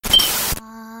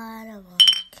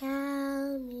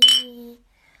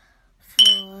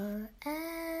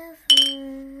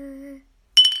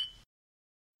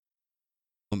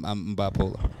I'm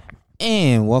bipolar.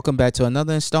 And welcome back to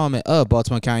another installment of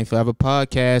Baltimore County Forever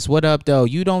Podcast. What up, though?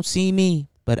 You don't see me,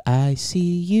 but I see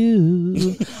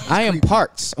you. I am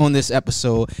Parks on this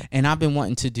episode, and I've been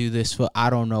wanting to do this for I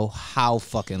don't know how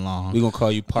fucking long. We're gonna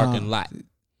call you Parking Lot.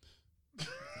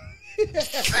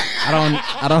 I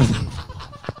don't.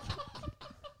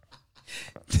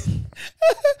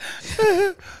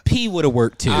 P would have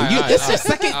worked too. This is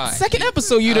second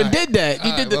episode you done did that.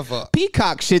 You did the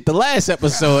peacock shit the last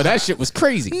episode. That shit was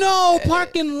crazy. No,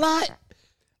 Parking Lot.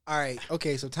 All right.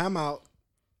 Okay. So time out.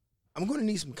 I'm going to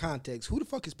need some context. Who the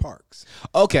fuck is Parks?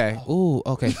 Okay. Ooh.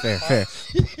 Okay. Fair.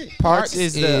 Parks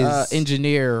is the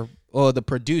engineer or the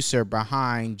producer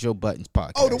behind Joe Budden's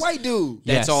podcast. Oh, the white dude.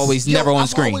 That's always never on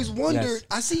screen. I always wondered. Yes.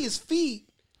 I see his feet.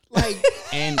 Like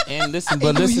and listen,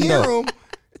 but listen though.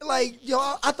 Like, yo,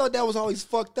 I thought that was always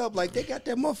fucked up. Like, they got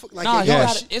that motherfucker. Like, nah,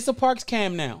 it's a Parks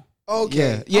cam now.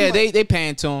 Okay. Yeah, they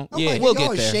pan to him. Yeah, like, we'll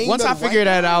get there. Once I figure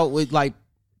that out with, like,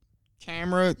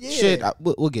 camera shit,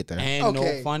 we'll get there. And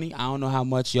no funny, I don't know how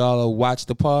much y'all watch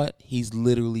the pod. He's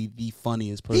literally the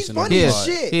funniest person. He's funny as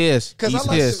shit. He is.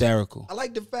 He's hysterical. I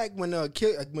like the fact when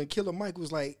Killer Mike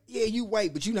was like, yeah, you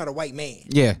white, but you not a white man.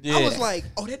 Yeah. I was like,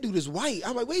 oh, that dude is white.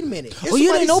 I'm like, wait a minute. Oh,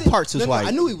 you didn't know Parks was white. I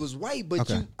knew he was white, but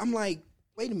I'm like,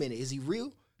 wait a minute, is he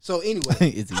real? So anyway,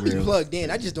 I be plugged in.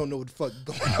 I just don't know what the fuck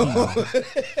going on.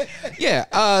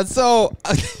 Yeah. So,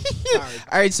 all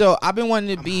right. So I've been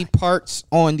wanting to be Parks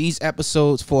on these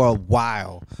episodes for a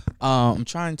while. I'm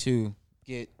trying to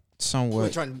get somewhere.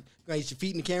 You trying to get your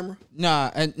feet in the camera? Nah,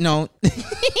 no.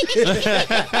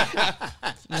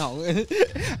 No.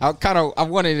 I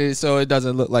wanted it so it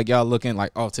doesn't look like y'all looking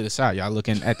like off to the side. Y'all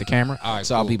looking at the camera. All right,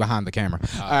 so cool. I'll be behind the camera.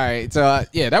 All right. So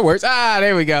yeah, that works.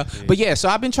 There we go. Yeah. But yeah, so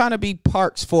I've been trying to be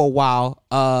Parks for a while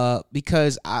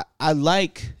because I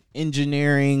like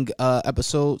engineering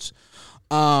episodes.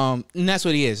 And that's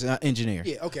what he is, engineer.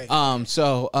 Yeah, okay.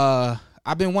 So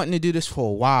I've been wanting to do this for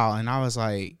a while, and I was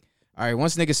like, all right,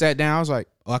 once nigga sat down, I was like,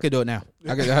 oh, I could do it now.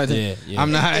 I could. Yeah.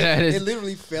 I'm not. It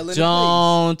literally fell into place.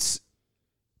 Don't.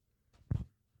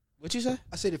 What'd you say?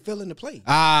 I said it fell into place.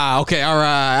 Okay, all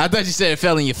right. I thought you said it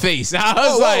fell in your face. I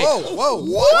was like, whoa,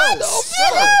 what?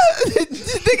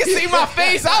 Nigga see my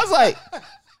face. I was like,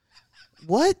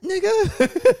 what, nigga?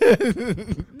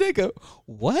 Nigga,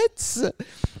 what?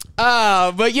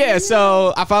 But yeah,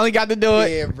 so I finally got to do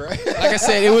it. Yeah, bro. Like I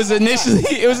said, it was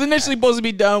initially supposed to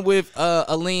be done with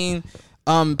Aline,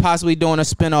 possibly doing a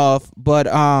spinoff. But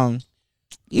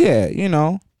yeah, you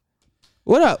know.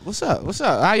 What up? What's up?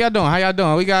 How y'all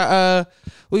doing? We got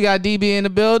DB in the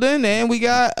building, and we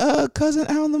got cousin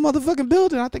Al in the motherfucking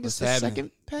building. I think it's the second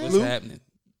page. What's happening?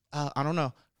 I don't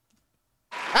know.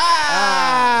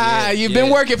 You've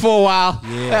been working for a while.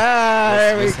 Yeah.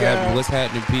 There we go. What's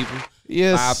happening, people?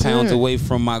 Yes, 5 pounds away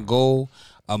from my goal.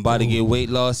 I'm about to get weight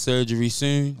loss surgery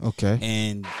soon. Okay.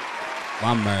 And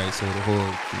I'm married, so the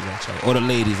whole or the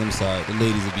ladies. I'm sorry, the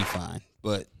ladies will be fine,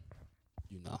 but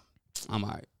you know, I'm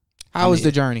all right. How was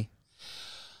the journey?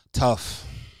 Tough.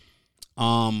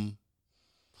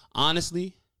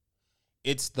 Honestly,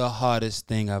 it's the hardest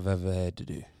thing I've ever had to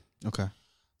do. Okay.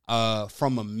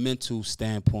 From a mental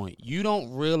standpoint, you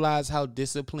don't realize how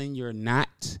disciplined you're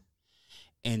not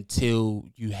until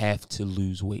you have to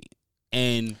lose weight.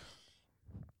 And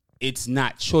it's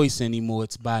not choice anymore,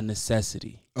 it's by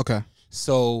necessity. Okay.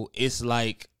 So it's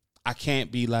like I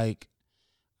can't be like,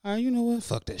 you know what?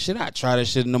 Fuck that shit. I try that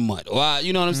shit in a month. Or,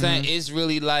 you know what I'm saying? It's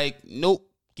really like, nope,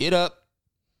 get up,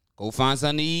 go find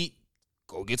something to eat,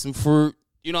 go get some fruit.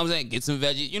 You know what I'm saying? Get some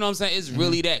veggies. You know what I'm saying? It's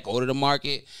really that. Go to the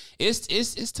market.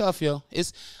 It's tough, yo.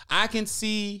 I can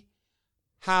see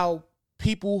how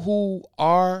people who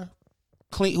are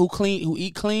clean, who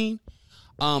eat clean,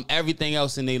 everything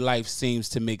else in their life seems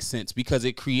to make sense because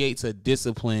it creates a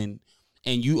discipline.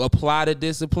 And you apply the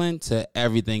discipline to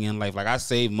everything in life. Like, I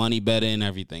save money better and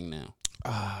everything now.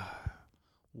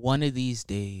 One of these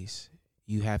days,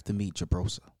 you have to meet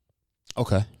Jabrosa.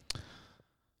 Okay.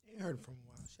 I heard from him a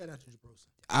while. Shout out to Jabrosa.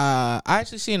 I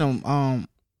actually seen him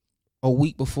a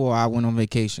week before I went on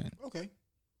vacation. Okay.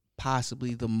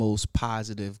 Possibly the most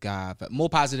positive guy. More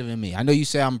positive than me. I know you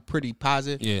say I'm pretty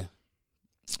positive. Yeah.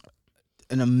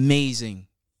 An amazing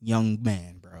young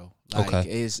man, bro. Like, okay.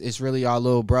 It's really our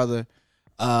little brother.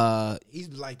 He's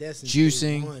like that since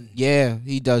juicing. Yeah,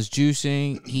 he does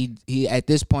juicing. He at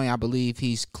this point, I believe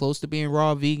he's close to being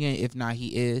raw vegan. If not,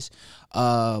 he is.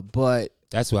 But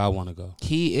that's where I want to go.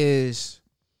 He is,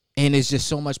 and it's just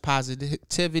so much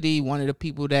positivity. One of the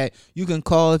people that you can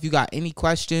call if you got any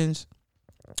questions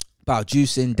about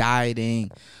juicing,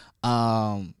 dieting.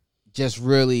 Just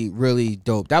really, really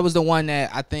dope. That was the one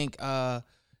that I think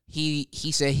he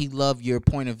said he loved your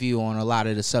point of view on a lot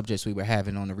of the subjects we were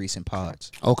having on the recent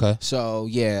pods. Okay. So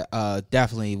yeah,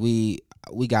 definitely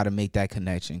we got to make that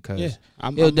connection because it'll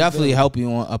I'm definitely available. help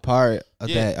you on a part of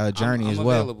that journey as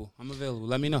well. I'm available.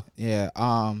 Let me know. Yeah.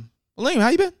 Liam, how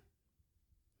you been?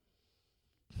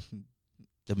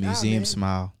 The museum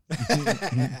smile.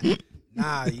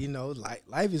 Nah,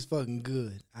 life is fucking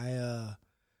good. I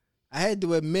had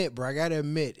to admit, bro. I gotta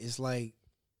admit, it's like,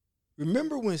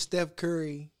 remember when Steph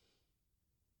Curry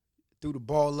threw the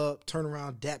ball up, turned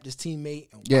around, dapped his teammate,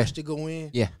 and watched it go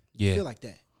in? Yeah. I feel like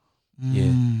that.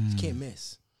 Yeah. Just can't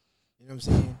miss. You know what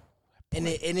I'm saying? And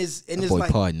it's Boy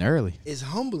like partying early. it's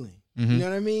humbling. Mm-hmm. You know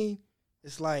what I mean?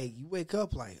 It's like you wake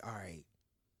up like, all right,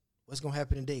 what's gonna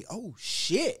happen today? Oh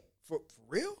shit, for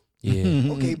real?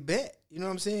 Yeah. Okay, bet. You know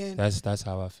what I'm saying? That's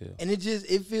how I feel. And it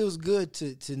feels good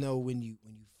to know when you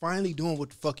finally doing what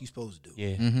the fuck you supposed to do.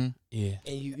 Yeah. Mm-hmm. Yeah.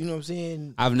 And you know what I'm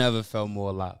saying? I've never felt more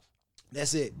alive.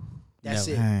 That's it. That's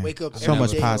Never. it. Man, Wake up so every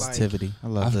much day, positivity. I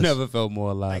love I've this. never felt more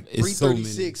alive. Like It's so many.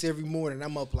 3:36 every morning.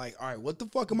 I'm up like, all right, what the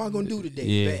fuck am I gonna do today?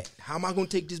 Yeah. Bet. How am I gonna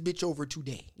take this bitch over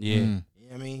today? Yeah. You know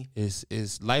what I mean?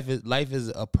 It's life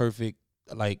is a perfect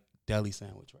like deli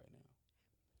sandwich right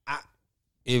now.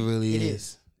 It really It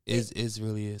is. It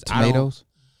really is. Tomatoes?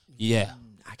 Yeah.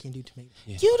 I can't do tomatoes.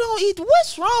 Yeah. You don't eat.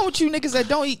 What's wrong with you niggas that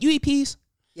don't eat? You eat peas?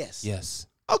 Yes. Yes.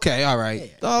 Okay, all right.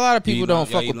 Yeah. A lot of people don't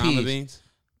Y'all fuck eat with lima peas. beans?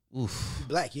 Oof. You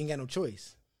black, you ain't got no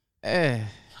choice. I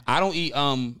don't eat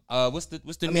what's the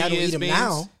I New mean, I don't Year's eat them beans?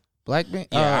 now. Black bean?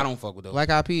 Yeah, I don't fuck with those. Black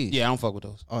eyed peas? Yeah, I don't fuck with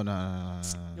those. Oh, no.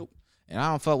 Nope. And I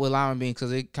don't fuck with lima beans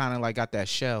because it kind of like got that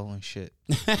shell and shit.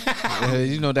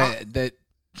 You know that.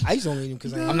 I used to only eat them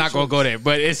because I'm not gonna go there,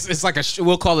 but it's like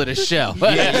we'll call it a shell.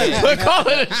 Yeah. We'll call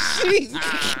it a sheet.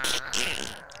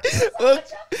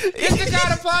 It's the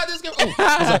kind of pod this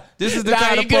can. This is the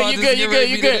kind of pod.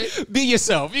 You good. Be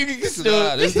yourself. You can This is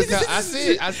the kind. I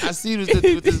see it. I see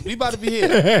this. We about to be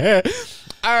here.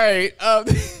 All right.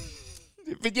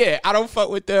 But yeah, I don't fuck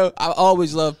with them. I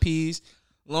always love peas.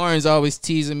 Lauren's always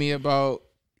teasing me about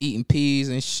eating peas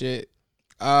and shit.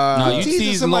 No, you teasing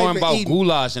teased somebody Lauren for about eating.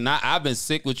 goulash, and I've been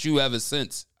sick with you ever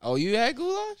since. Oh, you had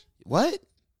goulash? What?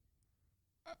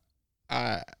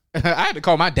 I had to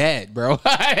call my dad, bro.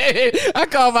 I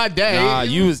called my dad. Nah,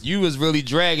 you was really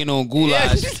dragging on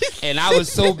goulash, and I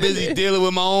was so busy dealing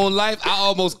with my own life. I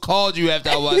almost called you after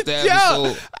I watched that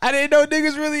episode. I didn't know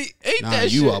niggas really ate Nah,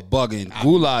 that you shit. are bugging.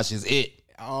 Goulash is it.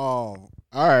 Oh,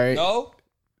 all right. No,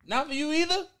 not for you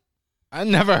either. I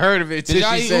never heard of it. Did Till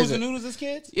y'all she eat says oozing it. noodles as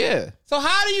kids? Yeah. So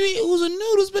how do you eat oozing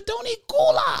noodles but don't eat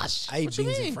goulash? I eat What you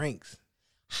beans mean? and franks.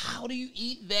 How do you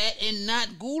eat that and not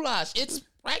goulash? It's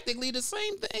practically the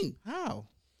same thing. How?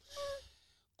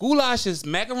 Goulash is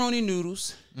macaroni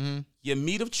noodles, your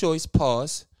meat of choice,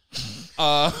 pause,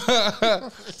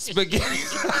 spaghetti.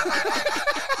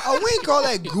 Oh, we ain't call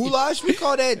that goulash. We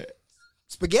call that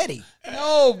spaghetti.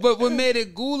 No, but what made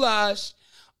it goulash,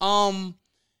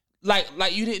 like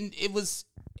you didn't, it was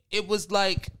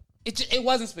like, it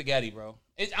wasn't spaghetti, bro.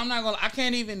 I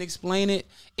can't even explain it.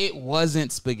 It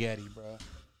wasn't spaghetti, bro.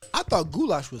 I thought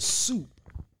goulash was soup.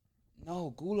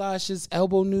 No, goulash is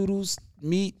elbow noodles,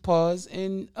 meat, pause,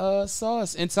 and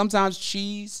sauce, and sometimes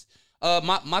cheese.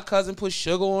 My cousin put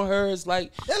sugar on hers.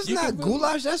 Like That's you not can really-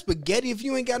 goulash. That's spaghetti. If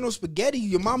you ain't got no spaghetti,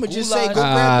 your mama just Goulash- say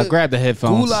go grab the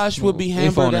headphones. Goulash would be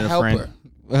Your phone hamburger and a friend.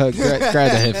 helper.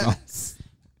 Grab the headphones.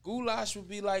 Goulash would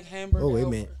be like hamburger. Oh wait a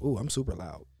helper. minute. Oh, I'm super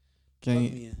loud. Can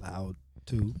you, Loud.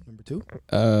 Two. Number two.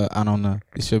 I don't know.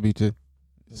 It should be two.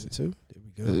 Is it two? There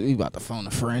we go. We about to phone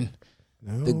a friend.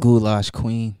 No. The goulash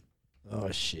queen. Oh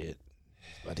shit.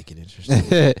 It's about to get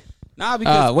interesting. Nah,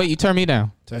 because Wait, you turn me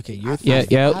down. Okay, you're Yeah,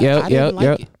 I didn't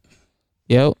like it.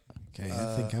 Yo. Okay,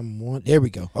 I think I'm one. There we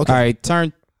go. Okay. All right,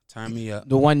 turn Turn me up.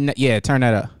 the one. Yeah, turn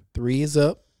that up. 3 is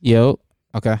up. Yo.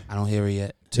 Okay. I don't hear it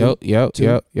yet. Two. Yo.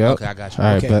 Two. Okay, I got you. All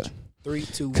right, Okay. but 3,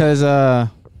 2, 1. because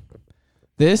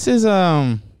this is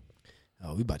Oh,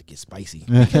 we about to get spicy.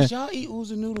 Because y'all eat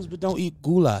oozing noodles but don't eat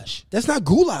goulash. That's not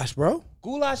goulash, bro.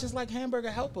 Goulash is like hamburger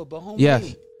helper, but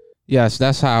homemade. Yes,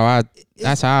 that's how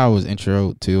I was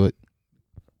intro to it.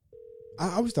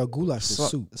 I always thought goulash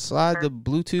was soup. Slide the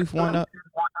Bluetooth one up.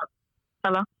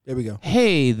 Hello. There we go.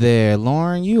 Hey there,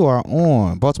 Lauren. You are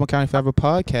on Baltimore County Forever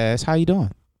Podcast. How you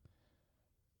doing?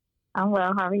 I'm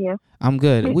well. How are you? I'm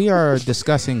good. We are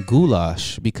discussing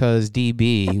goulash because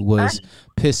DB was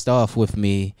pissed off with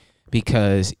me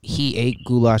because he ate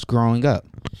goulash growing up.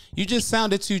 You just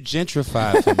sounded too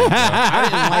gentrified for me, bro.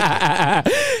 I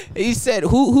didn't like it. He said,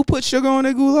 "Who put sugar on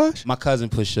their goulash?" My cousin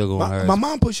put sugar on hers. My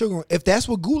mom put sugar on. If that's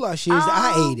what goulash is,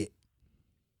 I ate it.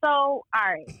 So, all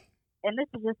right. and this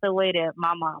is just the way that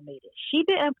my mom made it. She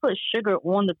didn't put sugar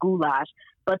on the goulash,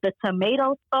 but the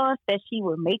tomato sauce that she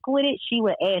would make with it, she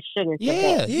would add sugar to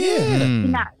that.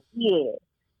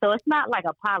 So it's not like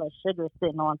a pile of sugar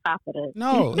sitting on top of the.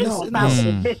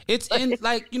 It's in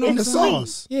like in the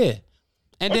sauce. Yeah,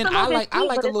 and then I like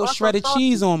a little shredded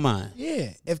cheese on mine.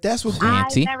 Yeah, if that's what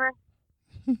I've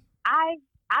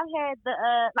had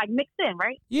the like mixed in,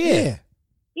 right? Yeah.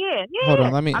 Hold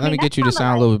on, let me get you to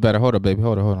sound a little bit better. Hold on, baby.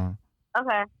 Hold on.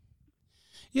 Okay.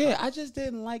 Yeah, I just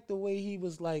didn't like the way he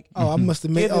was like. I must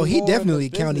admit. He definitely a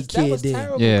county kid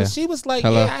did. Yeah, she was like,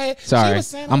 hello. Sorry, she was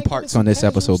saying, I'm parts on this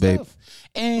episode, babe.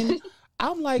 And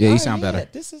I'm like, you sound better.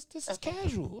 This is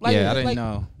casual. Like, I didn't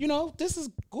know. This is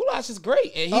goulash is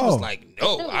great. And he was like,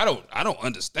 no, I don't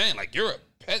understand. Like, you're a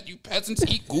pet. You peasants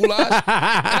eat goulash. And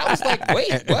I was like,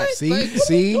 wait, what?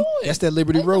 See, that's that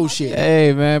Liberty Road shit.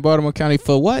 Hey man, Baltimore County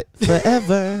for what?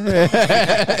 Forever. Wait,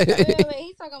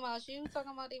 he's talking about you.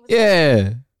 Talking about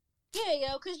Yeah,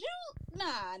 yo, cause you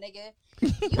nigga.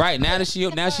 Right now that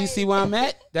she see where I'm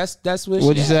at. That's what.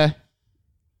 What'd you say?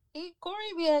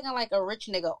 Corey be acting like a rich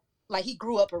nigga. Like he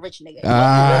grew up a rich nigga.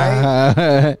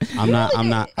 I'm not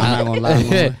gonna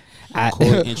lie.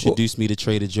 Corey introduced me to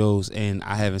Trader Joe's, and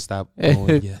I haven't stopped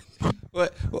going yet.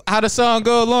 What? How the song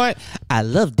go, Lauren? I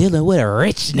love dealing with a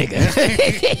rich nigga.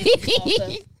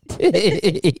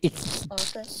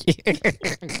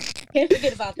 Can't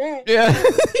forget about that. Yeah.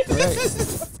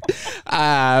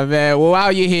 Man. Well,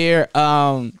 while you're here,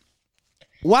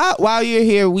 while you're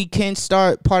here, we can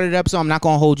start part of the episode. I'm not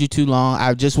gonna hold you too long.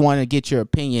 I just want to get your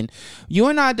opinion. You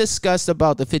and I discussed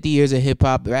about the 50 years of hip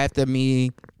hop after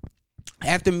me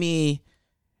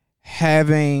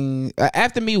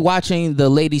watching The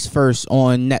Ladies First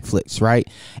on Netflix, right?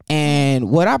 And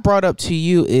what I brought up to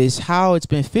you is how it's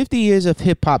been 50 years of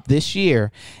hip hop this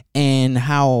year and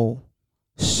how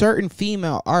certain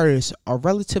female artists are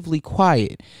relatively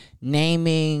quiet,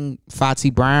 naming Foxy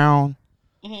Brown,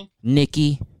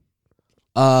 Nicki.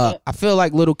 I feel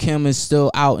like Lil Kim is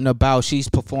still out and about. She's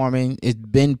performing. It's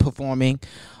been performing.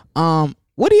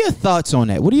 What are your thoughts on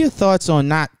that? What are your thoughts on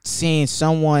not seeing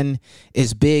someone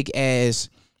as big as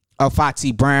a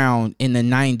Foxy Brown in the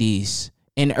 90s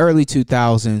and early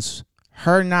 2000s,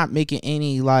 her not making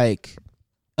any like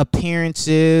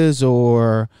appearances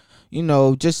or,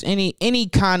 just any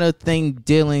kind of thing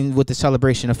dealing with the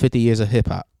celebration of 50 years of hip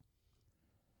hop?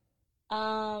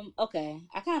 Okay.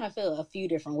 I kind of feel a few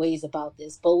different ways about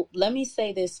this, but let me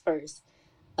say this first.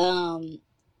 I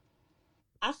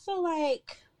feel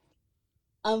like,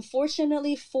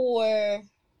 unfortunately for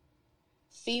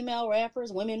female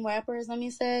rappers, women rappers, let me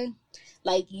say,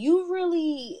 like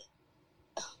I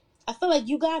feel like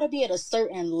you gotta be at a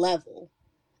certain level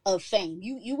of fame.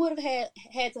 You would have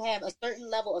had to have a certain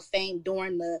level of fame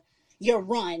during your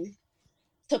run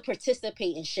to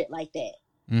participate in shit like that.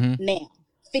 Mm-hmm. Now,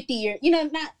 50 year,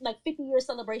 not like 50-year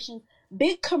celebrations,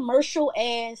 big commercial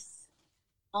ass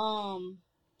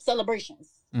celebrations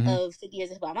of 50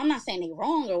 years of hip hop. I'm not saying they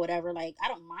wrong or whatever. Like, I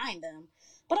don't mind them,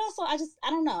 but also I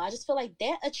don't know. I just feel like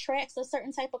that attracts a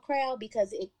certain type of crowd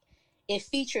because it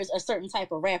features a certain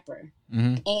type of rapper.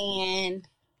 Mm-hmm. And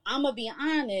I'm gonna be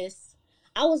honest,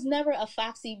 I was never a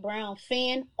Foxy Brown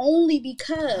fan only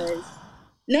because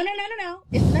no.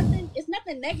 It's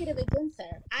nothing negative against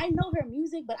her. I know her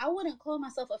music, but I wouldn't call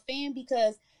myself a fan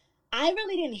because I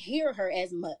really didn't hear her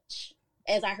as much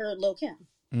as I heard Lil Kim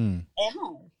at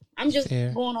home. I'm just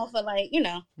going off of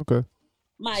okay,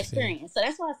 my experience. So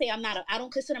that's why I say I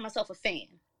don't consider myself a fan.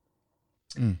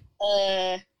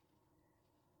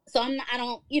 So I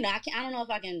don't know if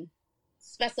I can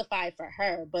specify for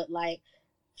her, but like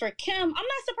for Kim, I'm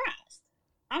not surprised.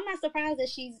 I'm not surprised that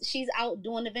she's out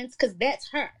doing events because that's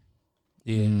her.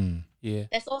 Yeah.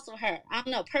 That's also her. I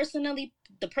don't know. Personally,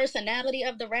 the personality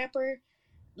of the rapper,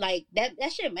 like that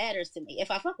shit matters to me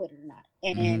if I fuck with her or not.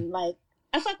 And like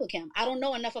I fuck with Kim. I don't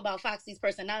know enough about Foxy's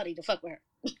personality to fuck with her.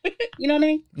 You know what I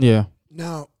mean? Yeah.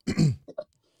 Now,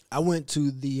 I went to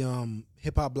the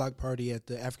hip hop block party at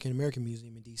the African American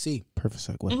Museum in DC. Perfect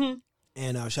segue. Mm-hmm.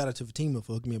 And shout out to Fatima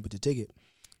for hooking me up with the ticket.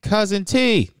 Cousin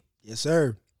T. Yes,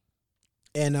 sir.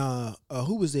 And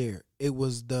who was there? It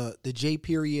was the J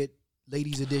Period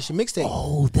Ladies Edition mixtape.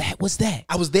 Oh, that was that.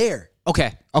 I was there.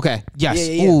 Okay. Yes.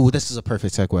 Yeah. Ooh, this is a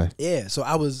perfect segue. Yeah. So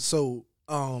I was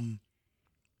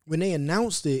when they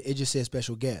announced it, it just said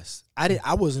special guest.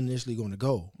 I wasn't initially going to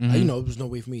go. Mm-hmm. There was no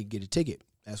way for me to get a ticket.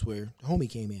 That's where the homie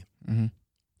came in. Mm-hmm.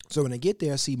 So when I get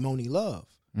there, I see Moni Love,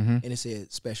 and it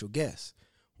said special guest.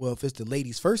 Well, if it's the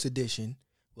ladies' first edition,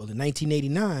 in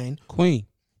 1989, Queen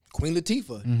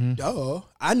Latifah. Duh,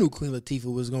 I knew Queen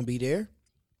Latifah was gonna be there.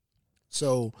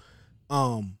 So,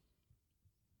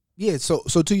 Yeah, so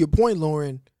to your point,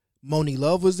 Lauren, Moni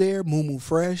Love was there, Moo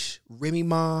Fresh, Remy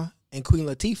Ma, and Queen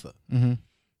Latifah.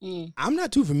 I'm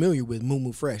not too familiar with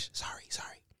Moo Fresh. Sorry.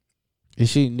 Is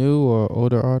she new or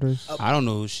older artist? I don't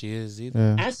know who she is either.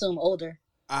 Yeah. I assume older.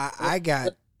 I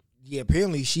got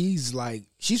apparently she's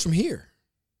from here.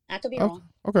 I could be wrong.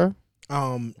 Okay.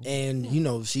 And you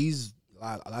know, she's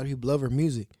a lot of people love her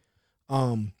music.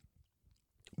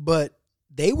 But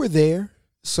they were there,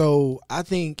 so I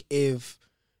think if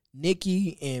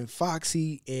Nicki and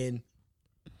Foxy and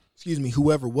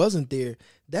whoever wasn't there,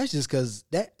 that's just because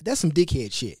that's some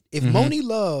dickhead shit. If Moni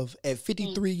Love at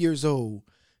 53 years old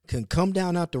can come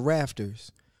down out the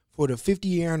rafters for the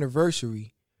 50-year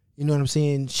anniversary, you know what I'm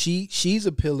saying? She's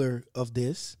a pillar of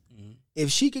this.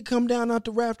 If she could come down out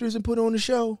the rafters and put on the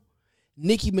show,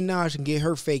 Nicki Minaj can get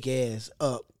her fake ass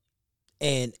up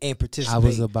and participate. I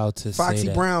was about to Foxy say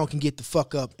that. Brown can get the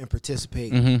fuck up and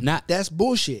participate. Not That's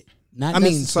bullshit. Not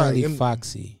necessarily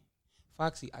Foxy.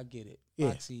 Foxy, I get it.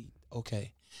 Yeah. Foxy,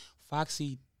 okay.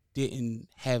 Foxy didn't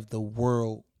have the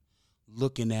world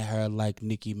looking at her like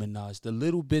Nicki Minaj. The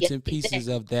little bits and pieces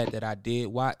of that I did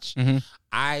watch,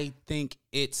 I think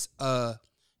it's a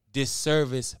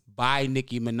disservice by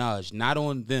Nicki Minaj, not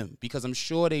on them, because I'm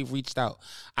sure they reached out.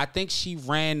 I think she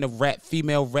ran the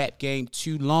female rap game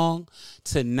too long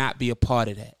to not be a part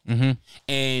of that.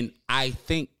 And I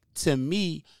think, to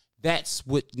me, that's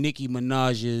what Nicki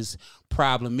Minaj's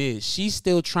problem is. She's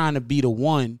still trying to be the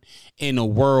one in a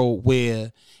world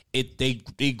where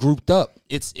they grouped up.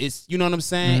 It's you know what I'm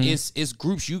saying? It's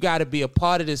groups. You got to be a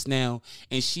part of this now,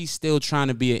 and she's still trying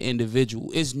to be an individual.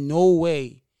 It's no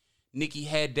way Nicki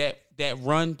had that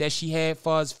run that she had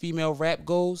far as female rap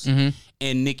goes,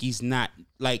 and Nicki's not.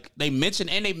 Like they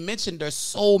mentioned her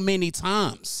so many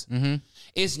times.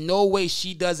 It's no way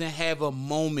she doesn't have a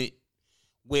moment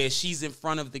where she's in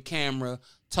front of the camera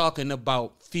talking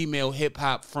about female hip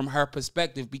hop from her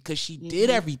perspective, because she did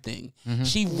everything.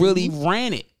 She really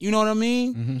ran it. You know what I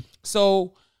mean?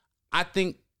 So I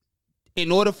think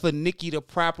in order for Nicki to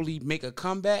properly make a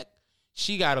comeback,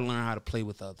 she got to learn how to play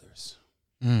with others.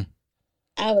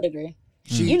 I would agree.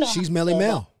 She's Melly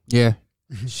Mel. Yeah.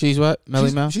 She's what?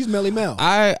 Melly Mel? She's Melly Mel.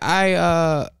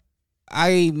 I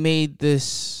made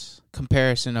this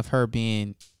comparison of her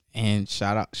being, and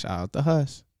shout out to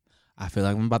Huss. I feel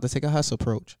like I'm about to take a Huss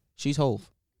approach. She's Hove.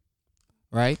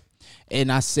 Right?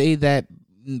 And I say that,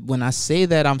 when I say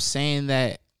that, I'm saying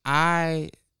that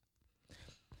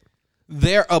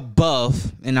they're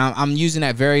above, and I'm using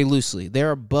that very loosely.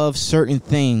 They're above certain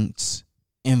things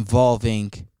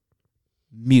involving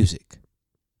music.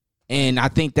 And I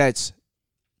think it's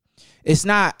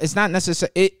not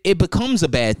necessary. It becomes a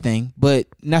bad thing, but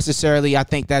necessarily I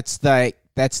think that's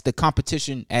the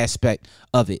competition aspect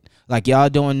of it. Like, y'all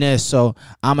doing this, so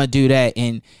I'm gonna do that,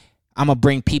 and I'm gonna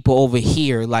bring people over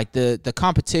here. Like the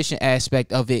competition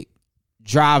aspect of it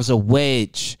drives a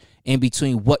wedge in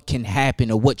between what can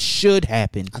happen or what should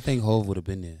happen. I think Hov would have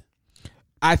been there.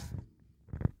 I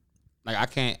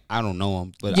don't know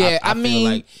him, but yeah, I mean,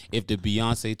 feel like if the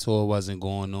Beyonce tour wasn't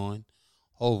going on,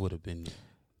 Hov would have been there.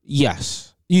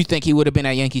 Yes. You think he would have been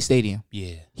at Yankee Stadium?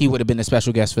 Yeah. He would have been a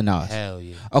special guest for Nas. Hell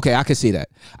yeah. Okay, I can see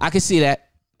that.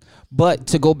 But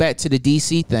to go back to the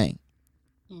DC thing,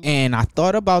 and I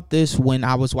thought about this when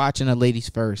I was watching The Ladies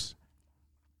First.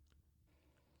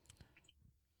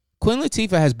 Queen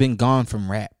Latifah has been gone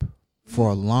from rap for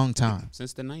a long time.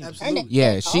 Since the 90s. Absolutely.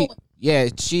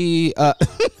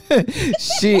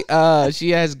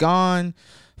 She has gone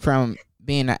from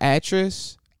being an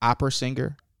actress, opera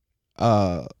singer,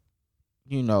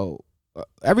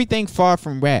 everything far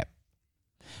from rap.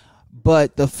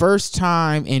 But the first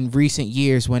time in recent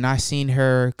years when I seen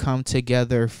her come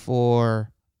together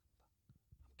for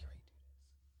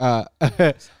Queen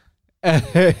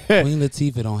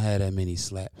Latifah don't have that many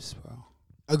slaps, bro.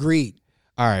 Agreed.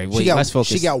 All right, wait, let's focus.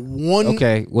 She got one.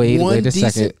 Okay, wait a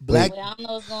second. Black, I don't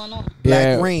know what's going on.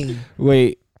 Black Rain.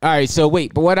 Wait. All right, so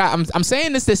wait, but what I'm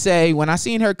saying this to say, when I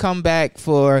seen her come back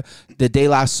for the De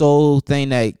La Soul thing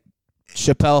that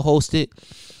Chappelle hosted,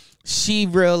 she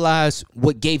realized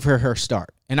what gave her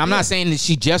start. And I'm not saying that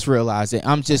she just realized it.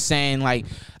 I'm just saying, like,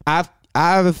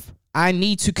 I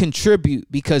need to contribute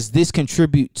because this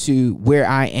contribute to where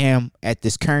I am at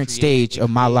this current stage of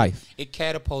my life. It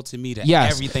catapulted me to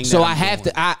Yes. everything. So that I I'm have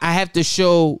doing. to I have to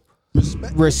show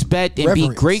respect and Reverence.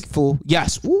 be grateful.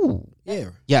 Yes. Ooh.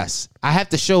 Yeah. Yes. I have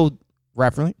to show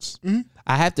reverence.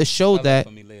 I have to show Cover that.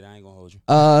 for me later. I ain't gonna hold you.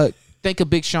 Think of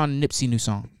Big Sean and Nipsey new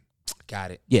song.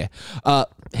 Got it. Yeah.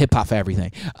 Hip hop for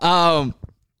everything.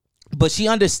 But she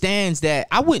understands that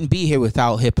I wouldn't be here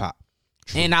without hip hop.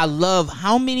 And I love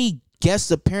how many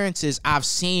guest appearances I've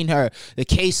seen her. The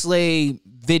K-Slay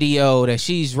video that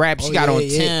she's rapped, she got on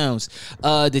Tim's,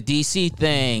 the DC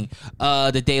thing,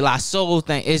 the De La Soul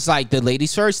thing. It's like the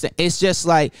ladies first thing. It's just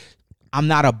like, I'm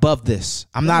not above this.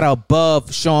 I'm not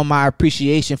above showing my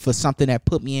appreciation for something that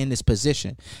put me in this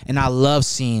position, and I love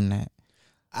seeing that.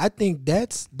 I think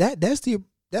that's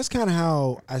kind of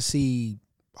how I see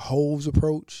Hov's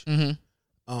approach.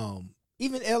 Mm-hmm.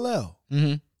 Even LL. Mm-hmm.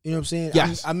 You know what I'm saying?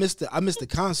 Yes. I missed the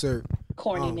concert.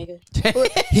 Corny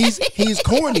nigga. He's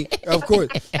corny, of course,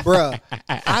 bruh.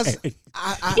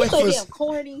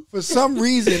 Corny. For some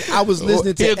reason, I was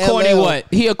listening to He a corny LL. what?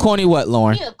 He a corny what,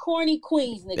 Lauren? He a corny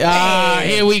Queens nigga.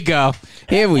 Here we go.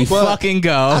 Here we fucking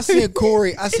go. I said,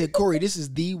 Corey, this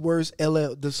is the worst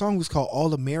LL. The song was called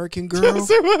All American Girl.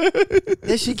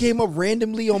 That shit came up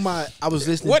randomly on my. I was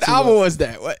listening. What to album was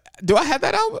that? What do I have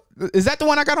that album? Is that the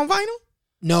one I got on vinyl?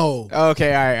 No.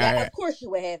 Okay, all right. Of course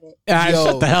you would have it. All right, Yo,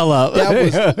 shut the hell up.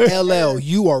 That was LL.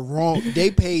 You are wrong.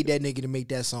 They paid that nigga to make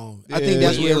that song. I think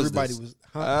that's what what year was everybody this? was.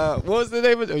 Huh? What was the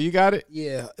name of it? Oh, you got it?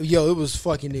 Yeah. Yo, it was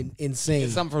fucking insane.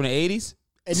 It's something from the 80s.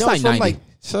 And It's no, like it's from 90. like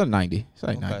It's like 90. It's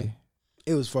like Okay. 90.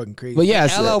 it was fucking crazy. But yeah,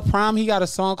 LL Prime, he got a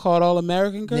song called All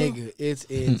American Girl. nigga, it's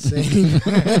insane.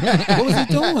 What was he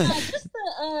doing? Just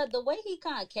the way he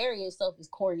kind of carry himself is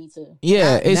corny too.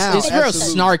 yeah, Now, it's real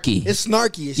absolutely. snarky. It's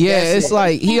snarky. Yeah, That's it's it.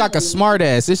 like he like a smart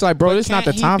ass. It's like, bro, it's not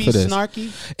the Can't he time be for this.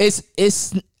 Snarky?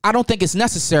 It's I don't think it's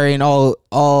necessary and all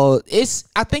it's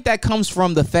I think that comes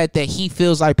from the fact that he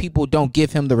feels like people don't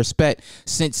give him the respect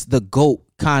since the GOAT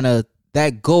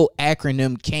that GOAT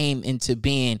acronym came into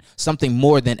being something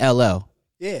more than LL.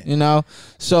 Yeah. You know?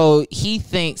 So he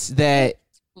thinks that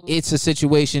it's a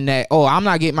situation that, I'm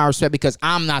not getting my respect because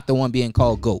I'm not the one being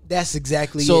called GOAT. That's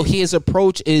exactly So it. his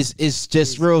approach is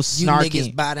just real You snarky,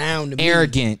 niggas bow down to me.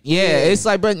 arrogant. Yeah, it's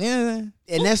like, bro, yeah.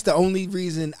 And that's the only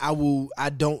reason I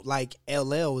don't like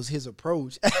LL is his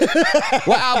approach.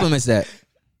 What album is that?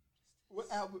 What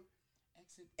album?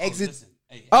 Exit.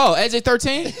 Oh, Exit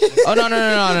 13? Oh, no.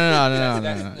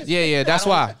 Yeah, that's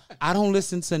why. I don't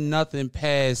listen to nothing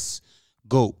past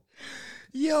GOAT.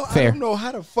 Yo, Fair. I don't know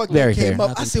how the fuck Very that came fair.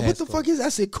 up. I said, what the fuck is that? I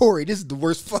said, Corey, this is the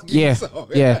worst fucking Yeah, song.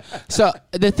 yeah. So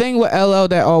the thing with LL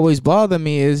that always bothered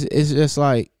me is just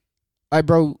like,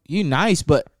 bro, you nice,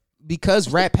 but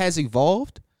because rap has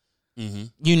evolved,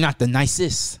 you're not the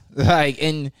nicest. Like,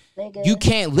 and Nigga. you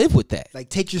can't live with that. Like,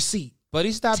 take your seat. But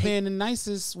he stopped being the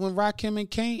nicest when Rakim and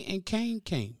Kane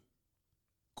came.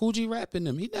 Cool G rapping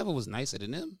them. He never was nicer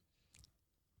than them.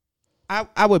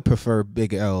 I would prefer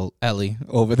Big Ellie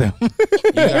over them.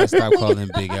 You gotta stop calling him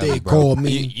Big L. They Bro. call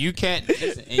me. You can't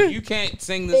listen, and you can't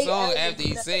sing the Big song L. after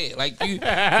he said it. Like you, Big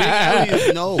L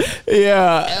is no.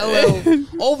 Yeah.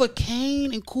 LL over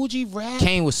Kane and Cool G rap.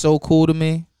 Kane was so cool to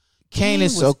me. Kane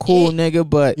is so was cool, it. nigga,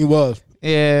 but He was.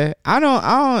 yeah,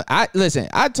 I listen,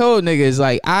 I told niggas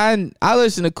like I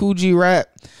listened to Cool G rap.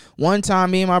 One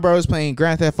time me and my bro was playing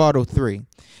Grand Theft Auto 3.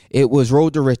 It was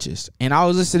Road to Riches. And I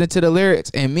was listening to the lyrics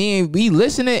and we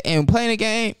listening and playing the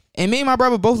game. And me and my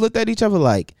brother both looked at each other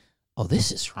like, oh,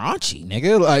 this is raunchy,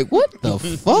 nigga. Like, what the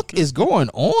fuck is going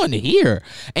on here?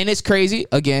 And it's crazy.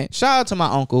 Again, shout out to my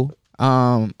uncle.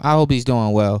 I hope he's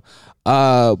doing well.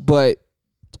 But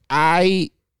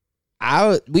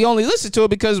we only listened to it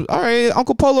because, all right,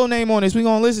 Uncle Polo name on this. We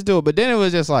gonna listen to it. But then it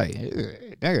was just like,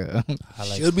 nigga,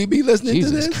 Should we be listening to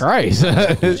Jesus this? Christ.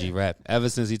 Cool G rap. Ever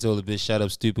since he told the bitch, "Shut up,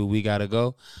 stupid, we gotta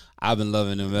go," I've been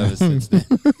loving him ever since then.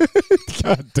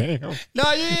 God damn.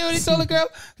 No, you hear what he told the girl?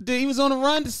 Dude, he was on the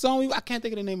run. The song, I can't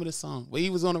think of the name of the song. Where he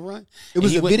was on the run. It was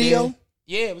And he a went video? there-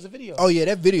 Yeah, it was a video. Oh, yeah,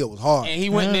 that video was hard. And he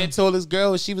went in there and told his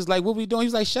girl, and she was like, "What we doing?" He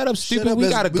was like, "Shut up, stupid. Shut up, we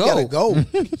let's- gotta We go." gotta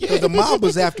go. Because the mob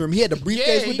was after him. He had the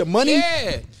briefcase with the money.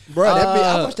 Yeah. Bro,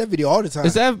 I watch that video all the time.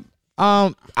 Is that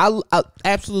I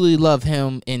absolutely love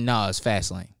him in Nas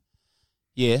Fastlane.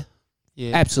 Yeah.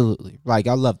 Yeah. Absolutely. Like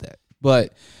I love that.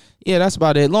 But yeah, that's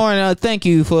about it. Lauren, thank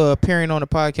you for appearing on the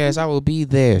podcast. I will be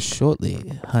there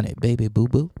shortly, honey, baby, boo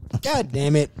boo. God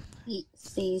damn it.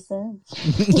 Season.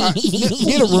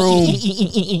 Get a room.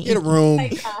 Get a room.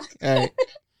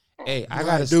 Hey, I All got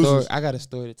right, a story. deuces. I got a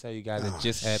story to tell you guys that Oh,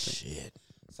 just happened. Shit.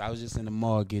 So I was just in the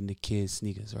mall getting the kids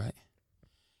sneakers, right?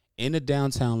 In the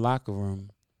downtown locker room,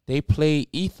 they played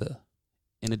Ether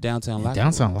in the downtown locker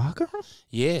Downtown room. locker room?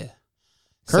 Yeah.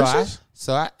 Curses?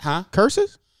 Huh?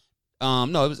 Curses?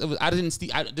 No, it was I didn't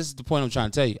this is the point I'm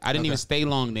trying to tell you. I didn't even stay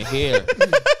long to hear.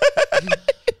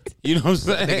 You know what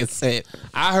I'm saying?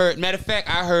 I heard, matter of fact,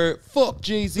 I heard fuck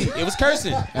Jay-Z. It was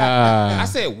cursing. I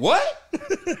said, what? Man,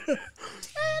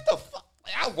 what the fuck?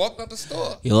 I walked out the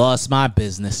store. You lost my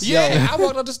business. Yeah, I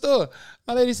walked out the store.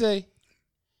 My lady say,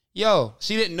 yo,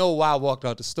 she didn't know why I walked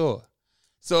out the store.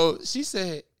 So she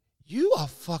said, "You are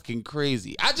fucking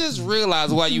crazy." I just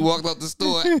realized why you walked out the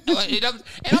store, and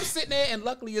I'm sitting there, and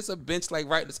luckily it's a bench like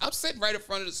right. I'm sitting right in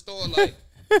front of the store, like.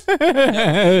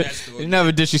 You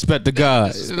never disrespect the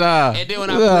God. Nah. And then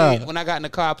when I got in the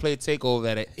car, I played Takeover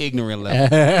at an ignorant level.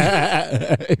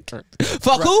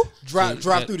 Fuck who? Drop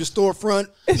through the storefront.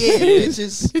 Yeah,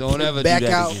 bitches. Don't ever back do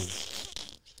that out. again.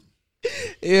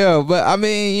 Yeah, but I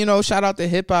mean, you know, shout out to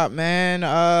hip hop, man.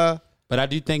 But I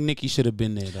do think Nicki should have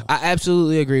been there, though. I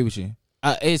absolutely agree with you.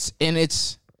 It's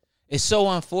so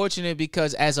unfortunate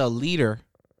because as a leader,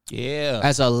 Yeah,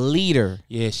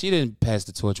 she didn't pass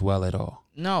the torch well at all.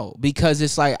 no, because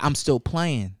it's like I'm still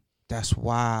playing. That's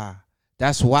why.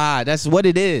 That's what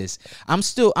it is. I'm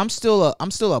still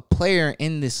a player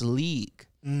in this league,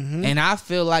 and I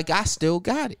feel like I still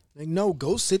got it. Like, no,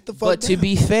 go sit the fuck But down. to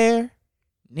be fair,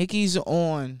 Nicki's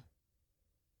on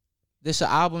this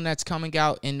album that's coming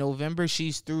out in November.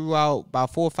 She's threw out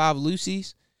about 4 or 5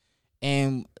 Lucy's,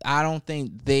 and I don't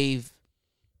think they've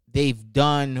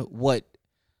done what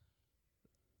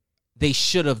they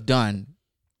should have done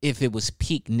if it was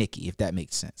peak Nicki, if that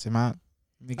makes sense. I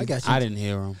got you. I didn't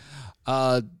hear him.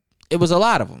 It was a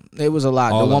lot of them. It was a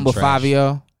lot. All the one them with trash.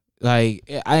 Fabio, like,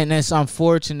 and it's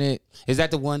unfortunate. Is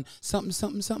that the one?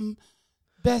 Something.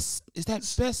 Best is that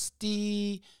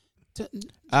bestie?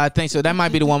 I think so. That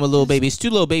might be the one with Lil Baby. It's 2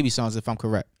 Lil Baby songs, if I'm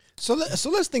correct. So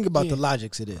let's think about the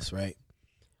logics of this, right?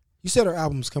 You said her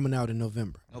album's coming out in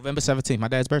November. November 17th, my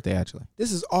dad's birthday, actually.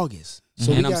 This is August.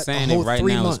 So And we I'm got saying a it whole right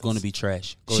 3 now. months. It's going to be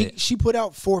trash. Go ahead. She put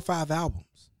out 4 or 5 albums.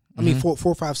 I mean, 4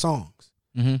 or 5 songs.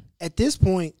 Mm-hmm. At this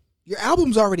point, your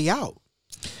album's already out.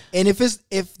 And if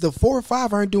the 4 or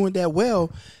 5 aren't doing that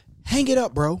well, hang it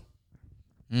up, bro.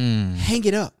 Hang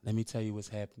it up. Let me tell you what's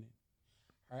happening.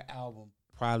 Her album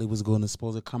probably was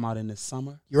supposed to come out in the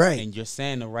summer. You're right. And you're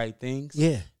saying the right things.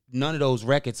 Yeah. None of those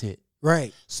records hit.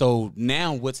 Right. So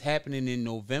now what's happening in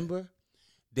November,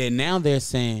 they're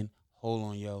saying, hold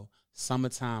on, yo,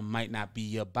 summertime might not be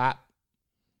your bop.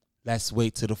 Let's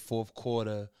wait till the 4th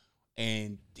quarter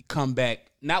and come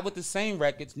back, not with the same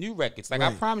records, new records. Like,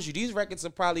 I promise you, these records are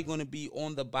probably going to be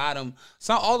on the bottom.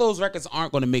 So all those records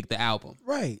aren't going to make the album.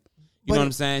 Right. You know what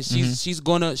I'm saying? She's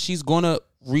gonna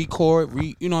record,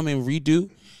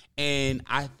 redo. And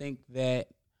I think that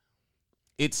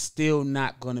it's still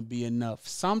not gonna be enough.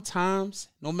 Sometimes,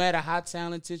 no matter how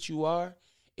talented you are,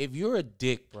 if you're a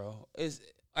dick, bro, it's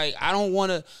like, I don't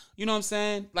wanna, you know what I'm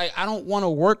saying? Like, I don't wanna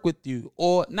work with you,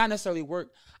 or not necessarily work.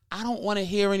 I don't wanna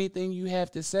hear anything you have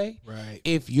to say. Right.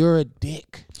 If you're a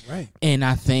dick. Right. And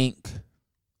I think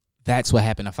that's what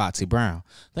happened to Foxy Brown.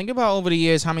 Think about over the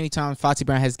years how many times Foxy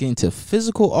Brown has gotten into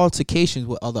physical altercations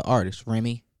with other artists.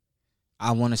 Remy,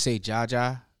 I want to say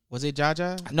Jaja. Was it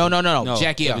Jaja? No.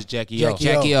 Jackie It O. was Jackie O.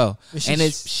 Jackie O. And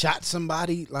it's shot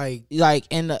somebody like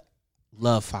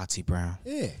love Foxy Brown.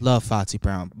 Yeah. Love Foxy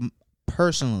Brown.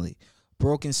 Personally,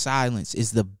 Broken Silence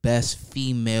is the best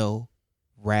female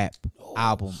rap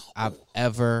album I've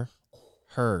ever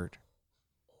heard.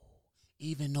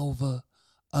 Even over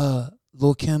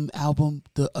Lil Kim album,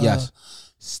 Yes.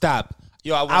 Stop.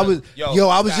 I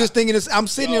was just thinking this. I'm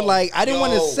sitting there like, I didn't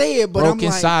want to say it, but Broken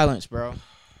I'm like, Silence, bro.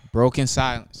 Broken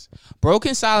Silence.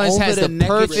 Broken Silence Over has the the Naked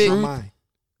perfect. Truth?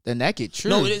 The Naked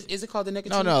Truth. No, is it called the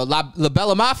Naked Truth? No. La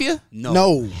Bella Mafia?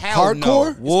 No. Hell no. Hardcore?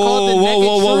 It's called the Naked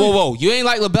Truth. Whoa. You ain't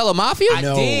like La Bella Mafia? I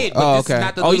did, but Oh, this okay. is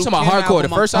not the Oh, you Lil' talking about Kim Hardcore, album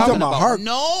the first I'm album? talking Talking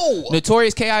about No.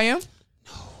 Notorious K.I.M.?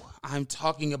 I'm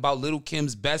talking about Lil'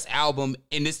 Kim's best album,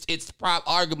 and it's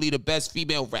arguably the best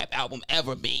female rap album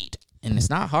ever made. And it's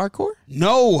not hardcore?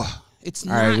 No, it's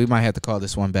All not. right, we might have to call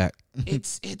this one back.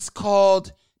 It's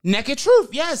called Naked Truth.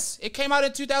 Yes, it came out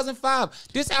in 2005.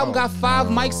 This album got 5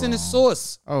 mics in the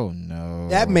source. Oh, no.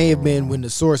 that may have been when the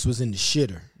source was in the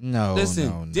shitter. No, Listen,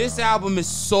 no. this album is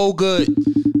so good.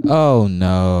 Oh,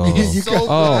 no. So good,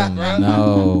 Oh, bro.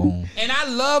 no. And I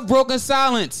love Broken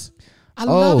Silence. I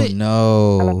love Oh, it.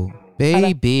 no.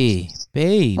 Baby.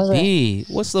 What's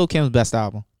What's Lil Kim's best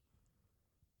album?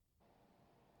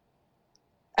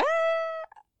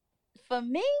 For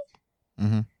me,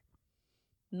 Mm-hmm.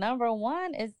 number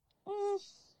 1 is.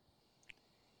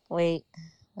 Wait,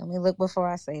 let me look before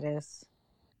I say this.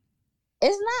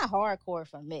 It's not hardcore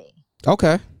for me.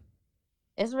 Okay.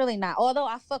 It's really not. Although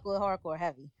I fuck with hardcore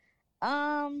heavy.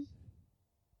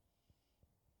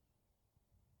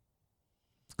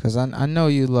 Because I know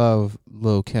you love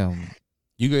Lil Kim.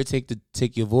 You gonna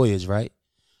take your voyage, right?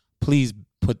 Please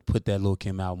put that Lil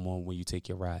Kim album on when you take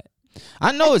your ride.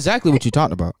 I know exactly what you're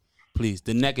talking about. Please,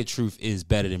 the Naked Truth is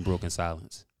better than Broken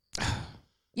Silence.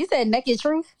 You said Naked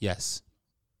Truth? Yes,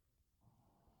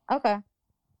 Okay.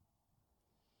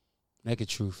 Naked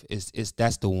Truth is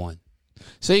that's the one.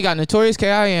 So you got Notorious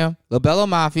K.I.M., LaBella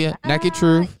Mafia, Naked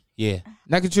Truth. Yeah.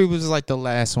 Naked Truth was like the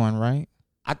last one, right?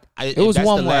 It was that's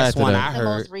one the more last after one that. I The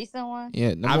heard. most recent one.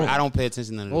 Yeah. I don't pay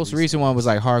attention to the most recent one was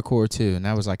like Hardcore 2, and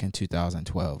that was like in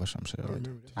 2012 or some shit. Like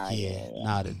that. Oh, Yeah.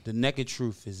 Nah, the Naked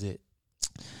Truth is it.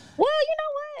 Well, you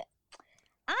know what?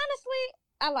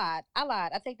 Honestly, I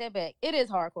lied. I take that back. It is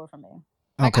hardcore for me.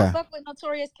 Like, Okay. I fuck with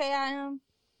Notorious K.I.M.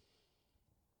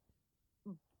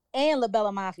 and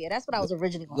LaBella Mafia. That's what I was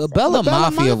originally going to say. LaBella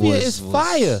Mafia is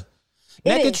fire.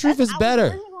 Naked Truth is better. I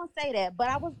was originally going to say that, but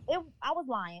I was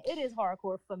lying. It is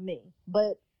hardcore for me,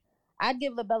 but I'd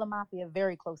give LaBella Mafia a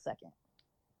very close second.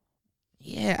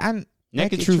 Yeah,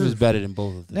 Naked Truth is better than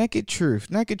both of them. Naked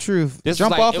Truth. This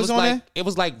Jump was Off it was was on like there? it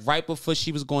was like right before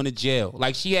she was going to jail.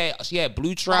 Like she had Blue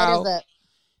Right Trial. as a-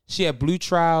 She had Blue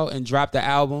Trial and dropped the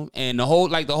album, and the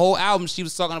whole album she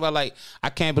was talking about like, I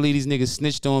can't believe these niggas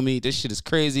snitched on me. This shit is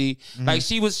crazy. Like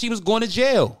she was going to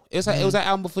jail. It was an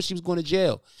album before she was going to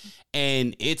jail,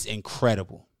 and it's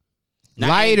incredible.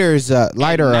 Lighter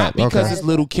Not up. because Okay. it's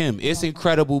Lil Kim. It's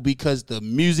incredible because the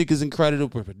music is incredible,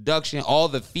 the production, all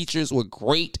the features were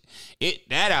great.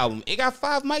 That album, it got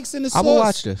 5 mics in the source. I will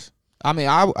watch this. I mean,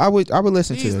 I would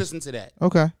listen to Please this. listen to that.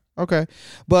 Okay.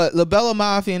 But LaBella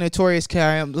Mafia and Notorious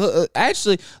K.I.M.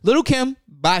 Actually, Lil Kim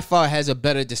by far has a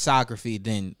better discography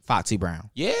than Foxy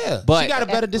Brown. Yeah, But- she got a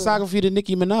better discography than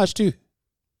Nicki Minaj too.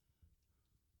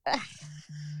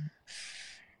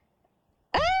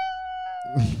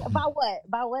 By what?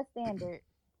 By what standard?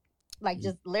 Like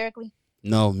just lyrically?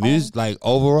 No, music like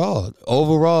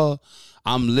overall,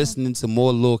 I'm listening to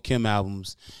more Lil Kim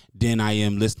albums than I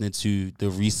am listening to the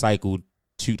recycled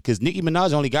two. Because Nicki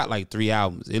Minaj only got like 3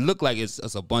 albums. It looked like it's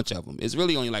a bunch of them. It's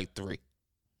really only like 3.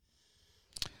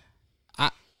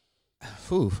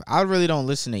 I really don't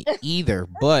listen to either,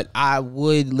 but I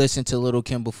would listen to Lil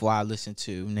Kim before I listen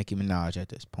to Nicki Minaj at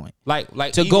this point. Like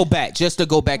To go back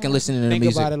and listen to the think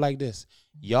music. about it like this: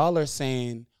 y'all are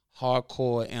saying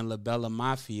hardcore and LaBella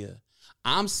Mafia.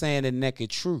 I'm saying the Naked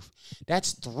Truth.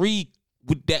 That's 3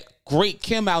 with that great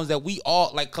Kim albums that we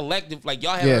all like collective. Like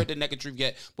y'all haven't heard the Naked Truth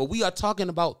yet, but we are talking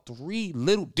about 3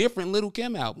 different Lil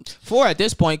Kim albums. 4 at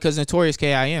this point because Notorious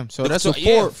K.I.M. So that's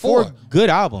four good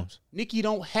albums. Nicki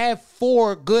don't have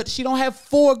 4 good. She don't have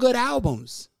 4 good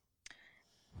albums.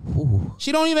 Ooh.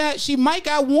 She don't even have. She might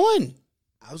got 1.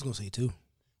 I was gonna say 2.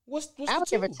 What's I would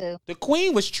the give her 2? 2. The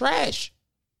Queen was trash.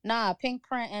 Nah, Pink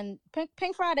Print and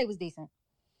Pink Friday was decent.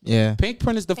 Yeah. Pink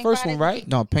Print is the Pink first Friday. one, right?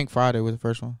 No, Pink Friday was the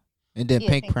first one. And then Yeah,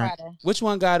 Pink Print. Friday. Which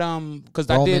one got because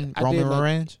I did Roman like,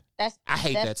 Range. That's I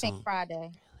hate that Pink song.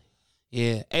 Friday.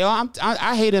 Yeah. Hey,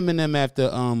 I hate Eminem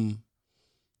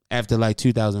after like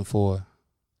 2004.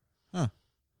 Huh.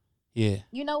 Yeah.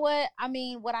 You know what? I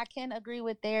mean, what I can agree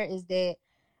with there is that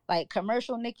like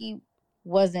commercial Nicki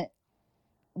wasn't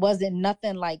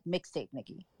nothing like mixtape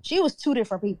Nicki. She was 2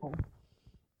 different people.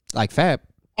 Like Fab.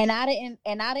 And I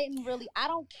didn't really I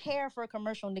don't care for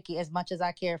commercial Nicki as much as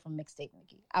I care for mixtape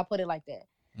Nicki. I'll put it like that.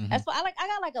 Mhm. That's why I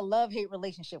got like a love-hate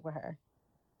relationship with her.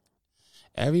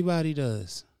 Everybody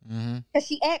does. Mm-hmm. Cause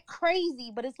she act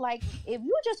crazy, but it's like if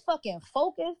you just fucking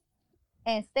focus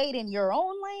and stayed in your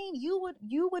own lane,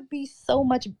 you would be so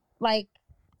much like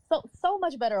so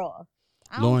much better off.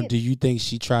 Lauren, do you think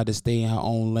she tried to stay in her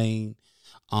own lane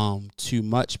too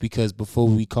much because before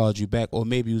we called you back, or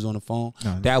maybe he was on the phone?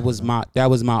 That was my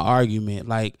argument.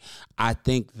 Like, I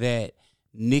think that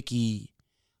Nicki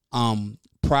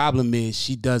problem is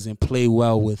she doesn't play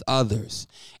well with others.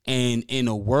 And in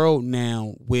a world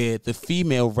now where the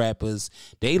female rappers,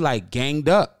 they like ganged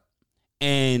up.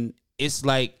 And it's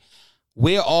like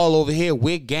we're all over here.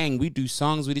 We're gang. We do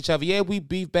songs with each other. Yeah, we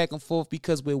beef back and forth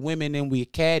because we're women and we're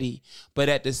catty. But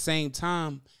at the same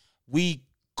time, we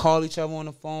call each other on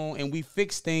the phone and we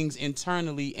fix things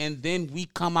internally, and then we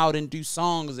come out and do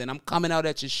songs. And I'm coming out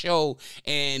at your show,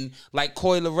 and like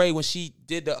Coi Leray, when she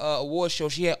did the award show,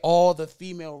 she had all the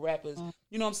female rappers.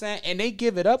 You know what I'm saying? And they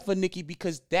give it up for Nicki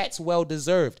because that's well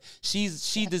deserved. She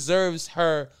deserves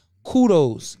her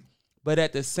kudos. But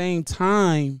at the same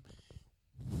time,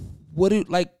 what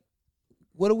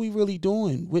are we really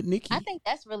doing with Nicki? I think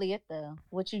that's really it though.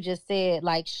 What you just said,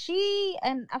 like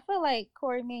and I feel like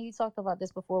Corey, me and you talked about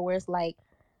this before, where it's like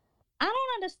I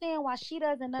don't understand why she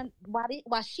doesn't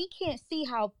why she can't see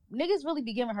how niggas really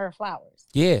be giving her flowers.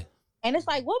 Yeah, and it's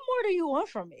like, what more do you want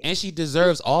from me? and she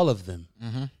deserves all of them.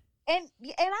 Mm-hmm. And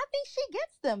I think she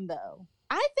gets them though.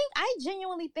 I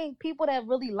genuinely think people that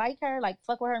really like her, like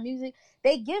fuck with her music,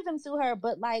 they give them to her,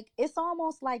 but like it's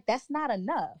almost like that's not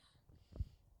enough.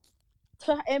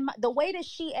 And the way that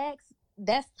she acts,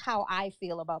 that's how I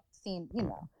feel about seeing,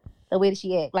 the way that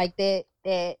she acts. Like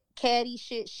that catty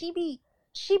shit. She be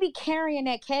she be carrying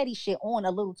that catty shit on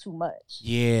a little too much.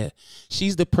 Yeah,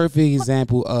 she's the perfect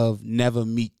example of never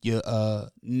meet your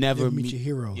meet your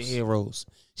heroes. Your heroes.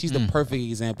 She's the perfect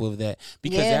example of that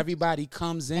because everybody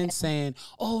comes in saying,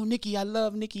 "Oh, Nicki, I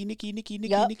love Nicki, Nicki."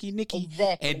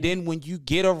 Exactly. And then when you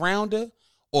get around her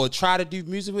or try to do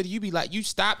music with her, you be like, you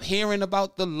stop hearing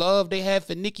about the love they have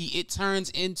for Nicki. It turns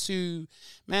into,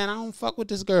 man, I don't fuck with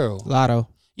this girl. Lotto.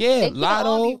 Yeah,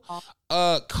 Lotto,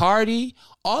 Cardi,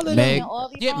 all of Meg. them.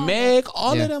 Yeah, Meg,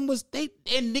 all of them was they,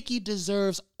 and Nicki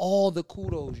deserves all the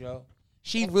kudos, yo.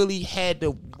 She really had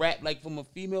to rap like from a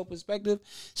female perspective.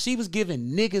 She was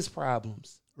giving niggas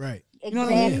problems. Right. You know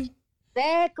what I mean?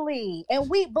 Exactly. And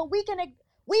we know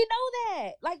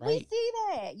that. Like we see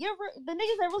that. The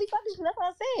niggas that really fucking you. That's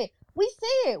what I said. We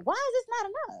see it. Why is this not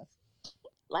enough?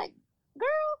 Like,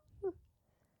 girl.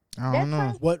 I don't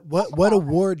know. What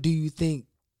award do you think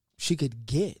she could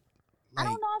get? I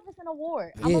don't know if it's an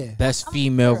award. Yeah. Best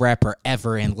female rapper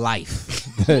ever in life.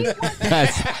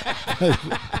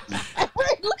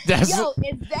 Yo,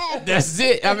 exactly. That's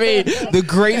it. I mean, the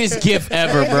greatest gift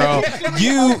ever, bro.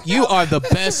 You are the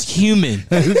best human.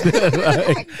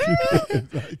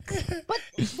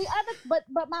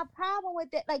 But my problem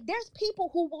with that, like, there's people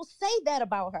who will say that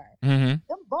about her. Mm-hmm.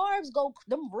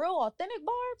 Them real authentic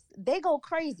barbs, they go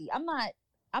crazy. I'm not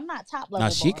top level. Nah,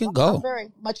 she barb. can go. I'm very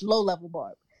much low level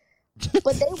barb.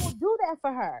 But they will do that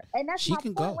for her, and that's She my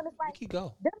can point. go. When it's like, She can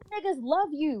go. them niggas love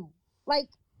you, like,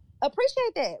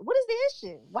 appreciate that. What is the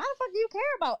issue? Why the fuck do you care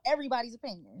about everybody's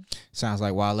opinion? Sounds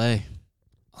like Wale.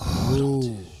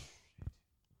 Ooh.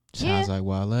 Sounds like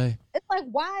Wale. It's like,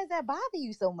 why does that bother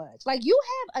you so much? Like, you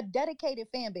have a dedicated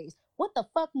fan base. What the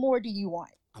fuck more do you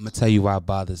want? I'm gonna tell you why it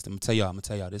bothers them. I'm gonna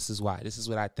tell y'all. This is why. This is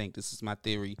what I think. This is my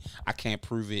theory. I can't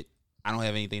prove it. I don't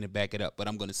have anything to back it up, but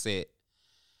I'm gonna say it.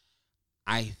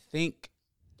 I think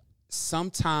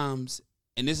sometimes,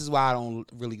 and this is why I don't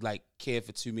really like care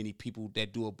for too many people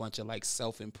that do a bunch of like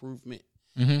self-improvement,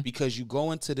 because you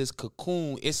go into this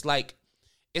cocoon. It's like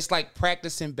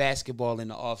practicing basketball in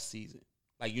the off season.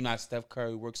 Like, you know how Steph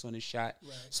Curry works on his shot.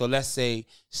 Right. So let's say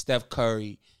Steph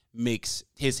Curry makes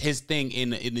his thing in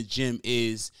the gym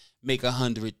is make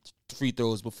 100 free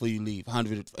throws before you leave,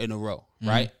 100 in a row,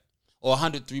 right? Or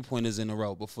 100 3-pointers in a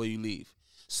row before you leave.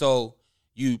 So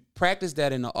you practice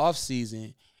that in the off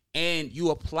season and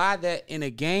you apply that in a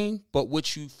game, but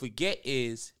what you forget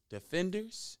is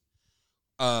defenders,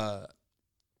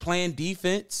 playing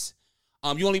defense.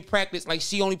 You only practice, like,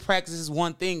 she only practices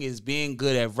one thing, is being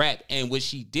good at rap. And what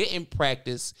she didn't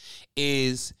practice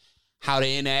is how to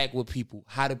interact with people,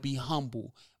 how to be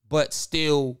humble, but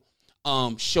still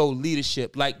show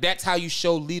leadership. Like, that's how you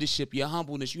show leadership, your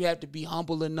humbleness. You have to be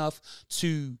humble enough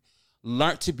to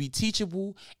learn to be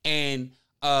teachable and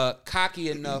cocky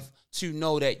enough to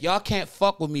know that y'all can't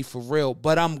fuck with me for real,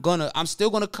 but I'm still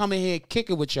gonna come in here and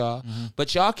kick it with y'all,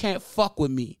 but y'all can't fuck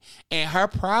with me. And her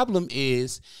problem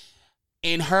is,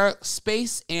 in her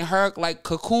space, in her like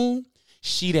cocoon,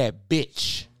 she that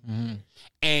bitch.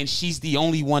 And she's the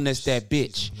only one that's that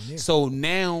bitch. So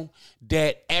now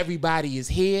that everybody is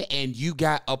here and you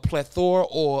got a plethora,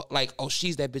 or like, oh,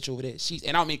 she's that bitch over there.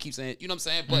 And I don't mean to keep saying it, you know what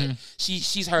I'm saying? But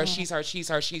she's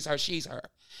her.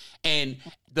 And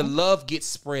the love gets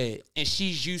spread, and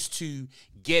she's used to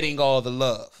getting all the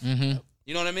love. You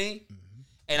know what I mean?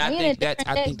 And I think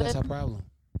that's her problem.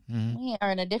 We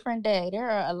are in a different day. There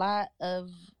are a lot of,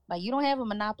 like, you don't have a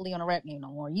monopoly on a rap game no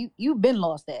more. You've been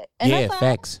lost that. And yeah, that's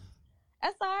facts.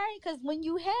 That's all right, because when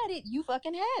you had it, you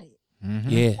fucking had it.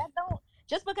 Yeah.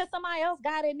 Just because somebody else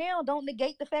got it now, don't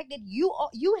negate the fact that you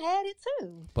had it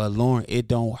too. But Lauren, it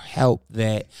don't help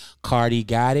that Cardi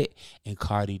got it, and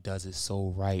Cardi does it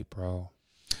so right, bro.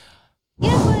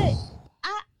 Yeah, but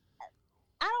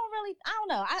I don't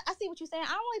know. I see what you're saying.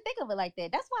 I don't really think of it like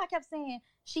that. That's why I kept saying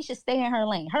she should stay in her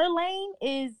lane. Her lane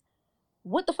is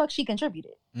what the fuck she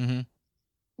contributed.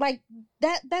 Like,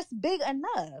 that's big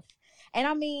enough. And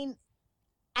I mean,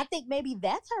 I think maybe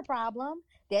that's her problem,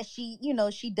 that she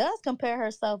does compare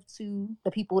herself to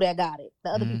the people that got it, the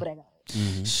other people that got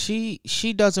it.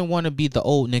 She doesn't want to be the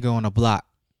old nigga on the block.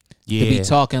 Yeah. To be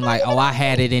talking like, oh, I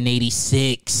had it in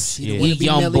 86. Yeah. We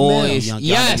young boys.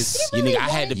 Yes. You niggas, I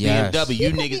had the BMW. You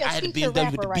could be niggas, a I had the feature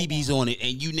BMW with the rapper right BBs on it,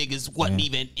 and you niggas wasn't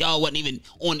even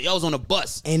on. Y'all was on a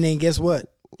bus. And then guess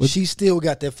what? She still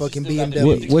got that fucking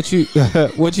BMW.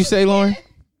 What you say, Lauren?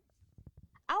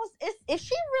 If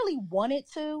she really wanted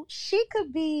to, she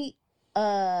could be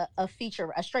a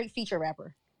straight feature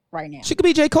rapper right now. She could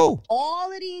be J. Cole.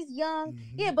 All of these young,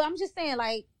 yeah, but I'm just saying,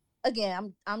 like,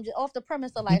 again, I'm just off the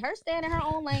premise of, like, her staying in her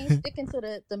own lane, sticking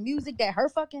to the music that her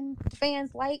fucking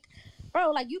fans like.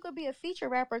 bro, like you could be a feature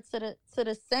rapper to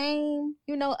the same,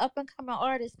 up and coming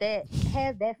artists that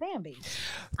have that fan base.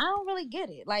 I don't really get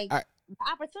it. Like the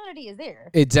opportunity is there.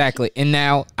 Exactly. And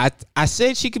now I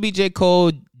said she could be J.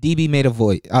 Cole. DB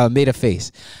made a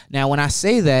face. Now when I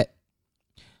say that,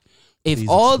 if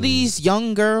all these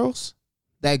young girls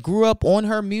that grew up on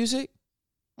her music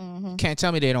can't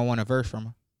tell me they don't want a verse from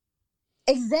her.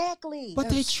 Exactly. But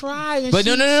they try. But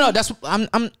no. That's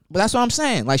what I'm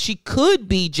saying. Like she could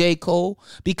be J. Cole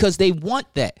because they want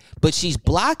that, but she's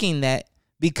blocking that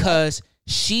because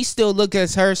she still looks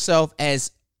at herself as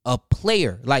a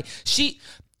player. Like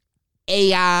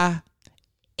AI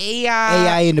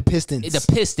in the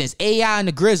Pistons, AI in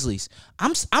the Grizzlies.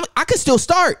 I could still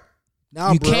start.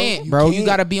 Nah, you can't, bro. You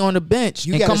got to be on the bench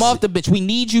and come off the bench. We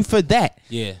need you for that.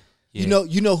 Yeah. You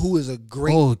know who is a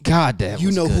great. Oh God, that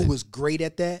you know good. who was great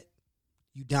at that?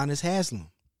 Udonis Haslem.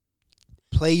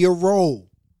 Play your role.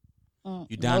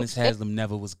 Udonis Haslem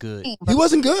never was good. He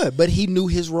wasn't good, but he knew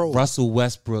his role. Russell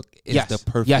Westbrook is the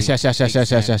perfect.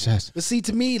 Yes. But see,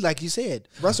 to me, like you said,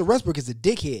 Russell Westbrook is a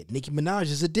dickhead. Nicki Minaj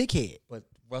is a dickhead. But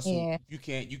Russell, you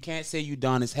can't say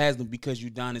Udonis Haslem because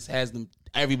Udonis Haslem.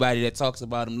 Everybody that talks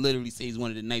about him literally says he's one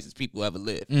of the nicest people ever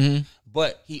lived. Mm-hmm.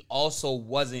 But he also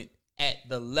wasn't at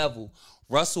the level.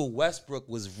 Russell Westbrook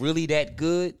was really that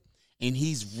good, and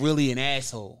he's really an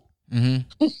asshole.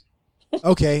 Mm-hmm.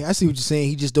 Okay, I see what you're saying.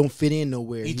 He just don't fit in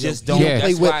nowhere. He just don't.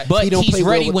 But he's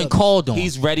ready when called on.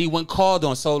 He's ready when called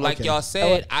on. So, like y'all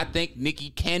said, I think Nicki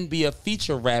can be a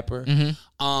feature rapper.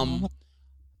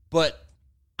 But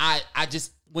I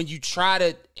just when you try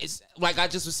to, it's like I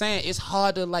just was saying, it's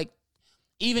hard to like.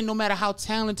 Even no matter how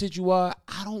talented you are,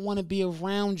 I don't want to be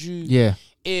around you. Yeah.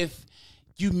 If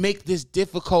you make this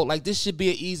difficult, like this should be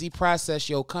an easy process.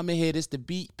 Yo, come in here. This the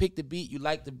beat. Pick the beat. You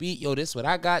like the beat. Yo, this what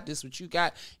I got. This what you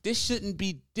got. This shouldn't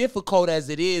be difficult as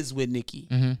it is with Nicki.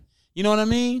 Mm-hmm. You know what I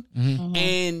mean? Mm-hmm.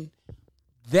 And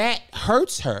that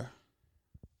hurts her.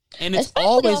 And it's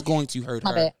always going to hurt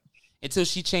her until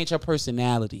she change her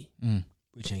personality.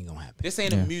 Which ain't gonna happen. This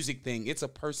ain't a music thing. It's a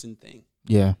person thing.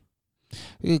 Yeah.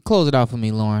 Close it out for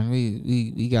me, Lauren.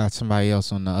 We got somebody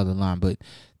else on the other line, but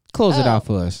close it out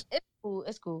for us. It's cool.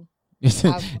 It's cool.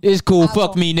 It's cool.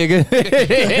 Fuck me, nigga.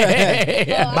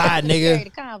 Bye,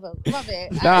 nigga. My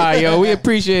bad. Nah, yo, we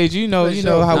appreciate you. You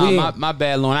know how we. My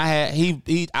bad, Lauren.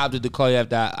 He opted to call you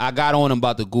after I got on him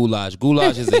about the goulash.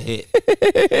 Goulash is a hit.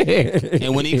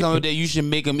 And when he come up there, you should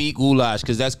make him eat goulash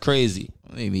because that's crazy.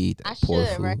 Maybe eat that I poor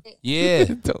should, food. right? Yeah.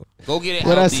 Go get it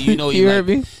healthy. You heard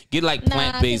me? Get like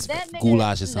plant-based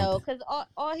goulash or something. No, because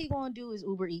all he gonna do is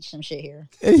Uber eat some shit here.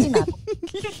 He not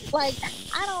like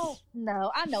I don't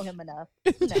know. I know him enough.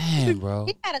 Damn, bro.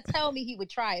 He gotta tell me he would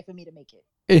try it for me to make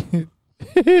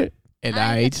it. And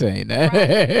I ain't saying that.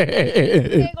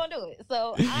 Right. He ain't gonna do it.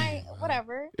 So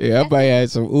whatever. Yeah, I might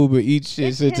have some Uber eat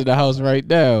shit sent to the house right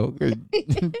now.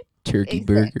 Turkey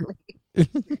burger.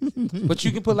 But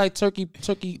you can put like turkey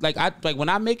like when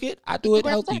I make it, I do it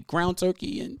healthy, ground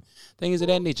turkey and things of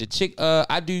that nature.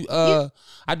 I do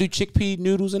chickpea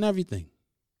noodles and everything.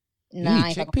 Nah,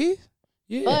 you eat chickpeas?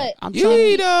 Yeah, but I'm you trying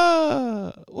eat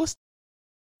to what's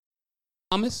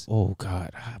hummus? Oh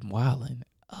God, I'm wilding.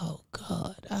 Oh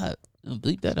God,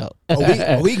 bleep that out.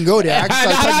 We can go there. I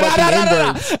can start talking about the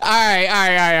N-birds. All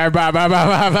right. Bye.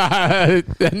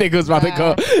 That nigga was about to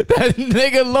go. That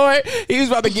nigga Lloyd, he was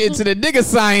about to get into the nigga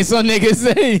science on niggas.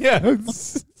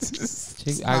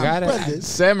 I got it.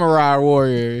 Samurai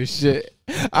warrior and shit.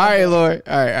 All right, Lloyd.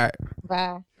 All right.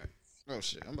 Bye. Oh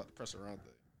shit! I'm about to press around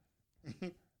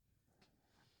there.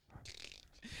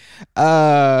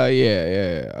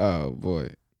 Yeah. Oh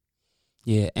boy.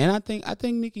 Yeah, and I think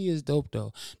Nicki is dope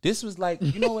though. This was like,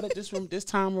 you know what this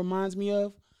time reminds me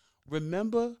of?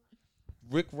 Remember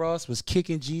Rick Ross was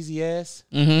kicking Jeezy ass?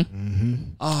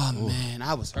 Oh man,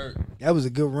 I was hurt. That was a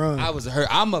good run. I was hurt.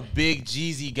 I'm a big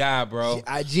Jeezy guy, bro.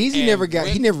 Jeezy never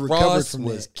recovered Ross from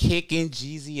was that. Kicking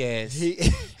Jeezy ass.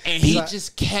 He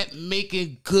just kept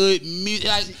making good music.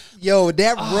 Like, yo,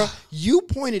 that run, you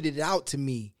pointed it out to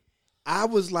me. I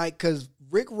was like, cause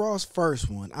Rick Ross first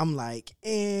one, I'm like,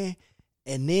 and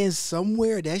then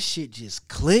somewhere that shit just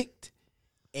clicked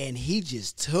and he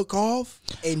just took off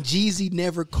and Jeezy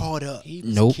never caught up. He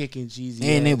was kicking Jeezy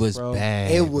and ass, it was bro.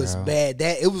 bad. It was bad.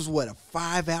 It was what, a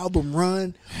 5-album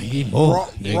run?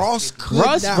 Ross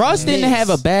didn't have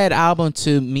a bad album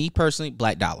to me personally.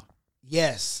 Black Dollar.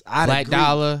 Yes. Black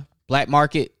Dollar, Black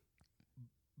Market.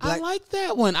 I like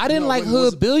that one. I didn't like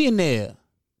Hood Billionaire.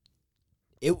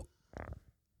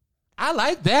 I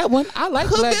like that one. I like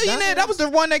Hood Billionaire. That was the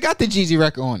one that got the Jeezy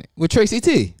record on it with Tracy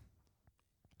T.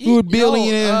 Hood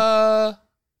Billionaire.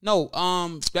 No,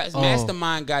 that's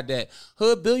Mastermind got that.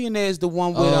 Hood Billionaire is the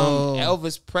one with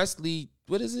Elvis Presley.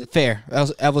 What is it? Fair.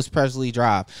 Elvis Presley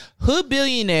Drive. Hood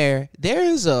Billionaire. There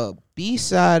is a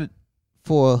B-side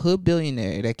for Hood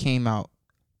Billionaire that came out.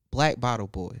 Black Bottle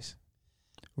Boys.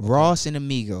 Ross and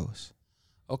Amigos.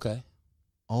 Okay.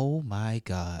 Oh my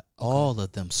God. All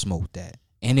of them smoked that.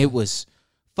 And it was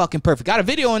fucking perfect. Got a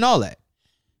video and all that.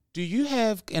 Do you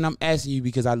have, and I'm asking you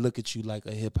because I look at you like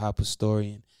a hip hop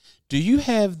historian, do you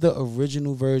have the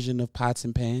original version of Pots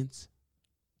and Pans?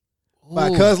 By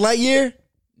Cuz Lightyear?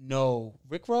 No.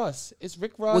 Rick Ross. It's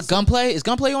Rick Ross. With Gunplay? Is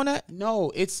Gunplay on that?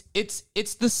 No, it's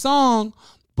the song,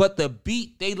 but the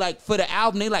beat, they like, for the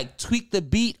album, they like tweaked the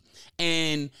beat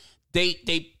and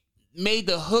they made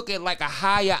the hook at like a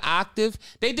higher octave.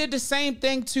 They did the same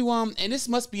thing to and this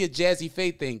must be a Jazzy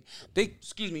Faye thing.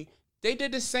 They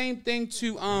did the same thing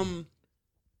to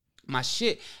my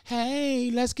shit.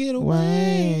 Hey, let's get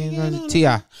away.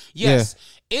 T.I. Yes.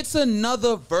 Yeah. It's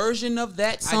another version of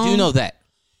that song. I do know that.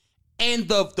 And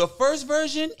the first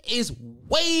version is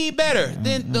way better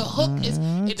than the hook.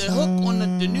 The hook on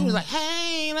the new is like,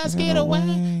 hey, let's get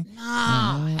away.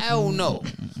 Nah, hell no.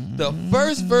 The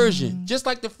first version, just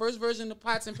like the first version of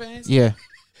Pots and Pans. Yeah.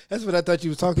 That's what I thought you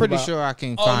was talking Pretty about. sure I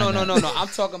can find no. I'm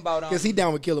talking about because he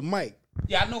down with Killer Mike.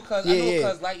 Yeah, I know Cuz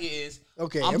Lightyear is.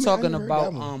 Okay. I'm talking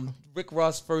about Rick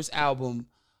Ross' first album,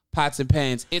 Pots and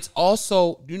Pans. It's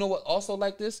also, you know what also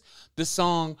like this? The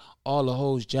song All the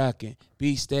Hoes Jacking,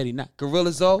 Be Steady, not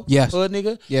Gorilla Zoe. Yes. Hood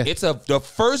nigga. Yeah. It's the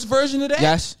first version of that.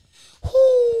 Yes.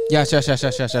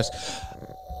 Yes.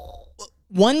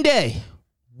 One day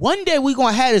we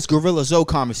gonna have this Gorilla Zoe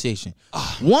conversation.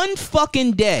 One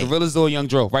fucking day. Gorilla Zoe, Young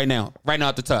Dro, right now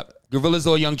at the top. Gorilla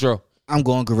Zoe, Young Dro. I'm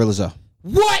going Gorilla Zoe.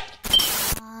 What?